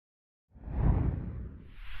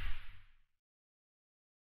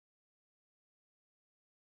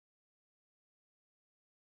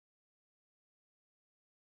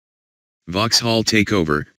Vauxhall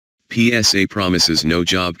Takeover, PSA promises no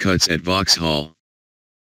job cuts at Vauxhall.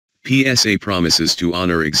 PSA promises to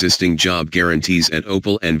honor existing job guarantees at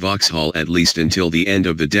Opel and Vauxhall at least until the end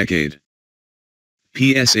of the decade.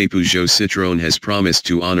 PSA Peugeot Citroën has promised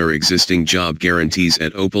to honor existing job guarantees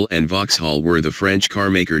at Opel and Vauxhall were the French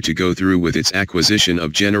carmaker to go through with its acquisition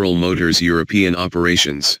of General Motors' European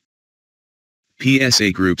operations.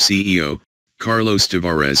 PSA Group CEO, Carlos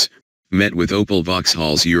Tavares, met with Opel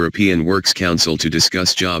Vauxhall's European Works Council to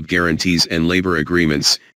discuss job guarantees and labor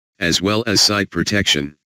agreements, as well as site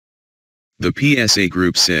protection. The PSA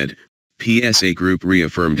Group said, PSA Group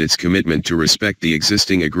reaffirmed its commitment to respect the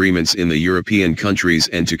existing agreements in the European countries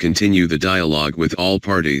and to continue the dialogue with all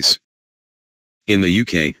parties. In the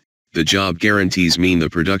UK, the job guarantees mean the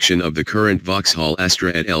production of the current Vauxhall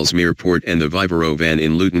Astra at Ellesmere Port and the Vivaro van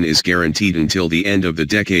in Luton is guaranteed until the end of the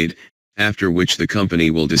decade, after which the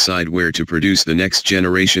company will decide where to produce the next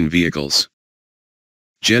generation vehicles.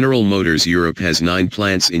 General Motors Europe has 9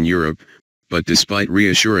 plants in Europe, but despite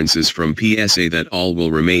reassurances from PSA that all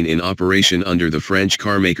will remain in operation under the French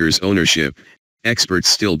carmaker's ownership, experts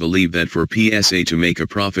still believe that for PSA to make a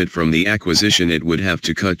profit from the acquisition it would have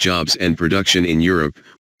to cut jobs and production in Europe,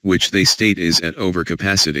 which they state is at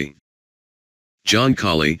overcapacity. John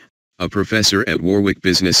Colley, a professor at Warwick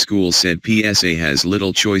Business School, said PSA has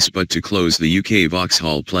little choice but to close the UK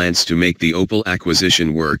Vauxhall plants to make the Opel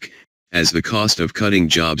acquisition work, as the cost of cutting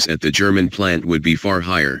jobs at the German plant would be far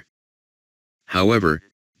higher. However,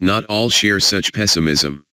 not all share such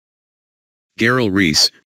pessimism. Gerald Rees,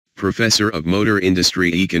 professor of motor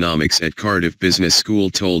industry economics at Cardiff Business School,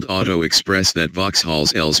 told Auto Express that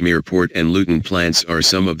Vauxhall's Ellesmere Port and Luton plants are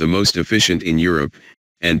some of the most efficient in Europe,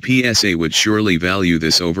 and PSA would surely value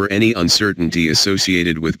this over any uncertainty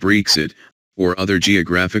associated with Brexit, or other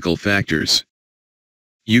geographical factors.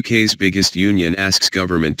 UK's biggest union asks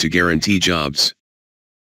government to guarantee jobs.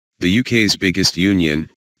 The UK's biggest union,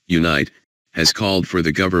 Unite, has called for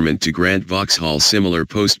the government to grant Vauxhall similar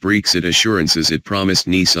post-Brexit assurances it promised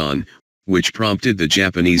Nissan, which prompted the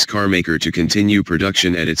Japanese carmaker to continue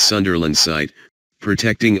production at its Sunderland site,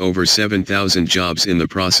 protecting over 7,000 jobs in the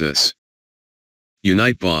process.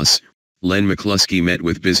 Unite boss, Len McCluskey, met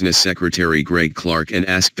with Business Secretary Greg Clark and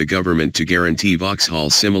asked the government to guarantee Vauxhall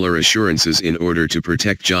similar assurances in order to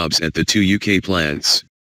protect jobs at the 2 UK plants.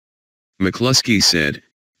 McCluskey said,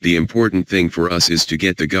 "The important thing for us is to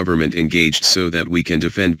get the government engaged so that we can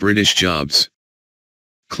defend British jobs."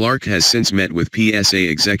 Clark has since met with PSA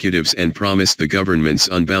executives and promised the government's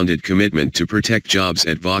unbounded commitment to protect jobs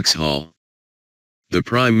at Vauxhall. The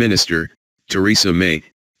Prime Minister, Theresa May,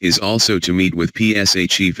 is also to meet with PSA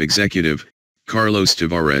Chief Executive, Carlos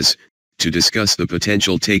Tavares, to discuss the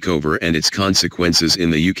potential takeover and its consequences in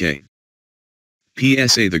the UK.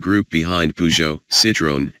 PSA, the group behind Peugeot,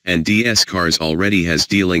 Citroën, and DS cars, already has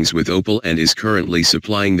dealings with Opel and is currently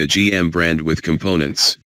supplying the GM brand with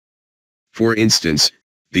components. For instance,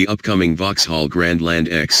 the upcoming Vauxhall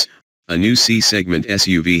Grandland X, a new C-segment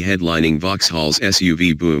SUV headlining Vauxhall's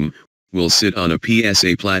SUV boom, will sit on a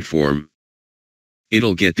PSA platform.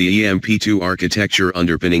 It'll get the EMP2 architecture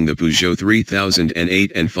underpinning the Peugeot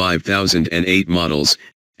 3008 and 5008 models,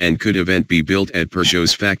 and could eventually be built at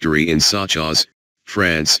Peugeot's factory in Sochaux,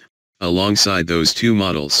 France, alongside those 2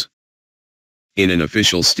 models. In an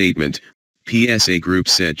official statement, PSA Group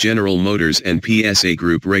said General Motors and PSA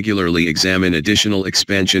Group regularly examine additional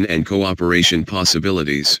expansion and cooperation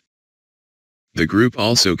possibilities. The group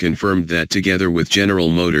also confirmed that together with General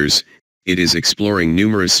Motors, it is exploring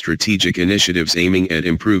numerous strategic initiatives aiming at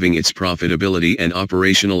improving its profitability and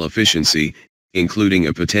operational efficiency, including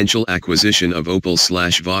a potential acquisition of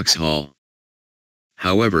Opel/Vauxhall.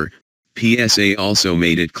 However, PSA also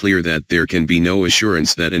made it clear that there can be no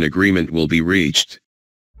assurance that an agreement will be reached.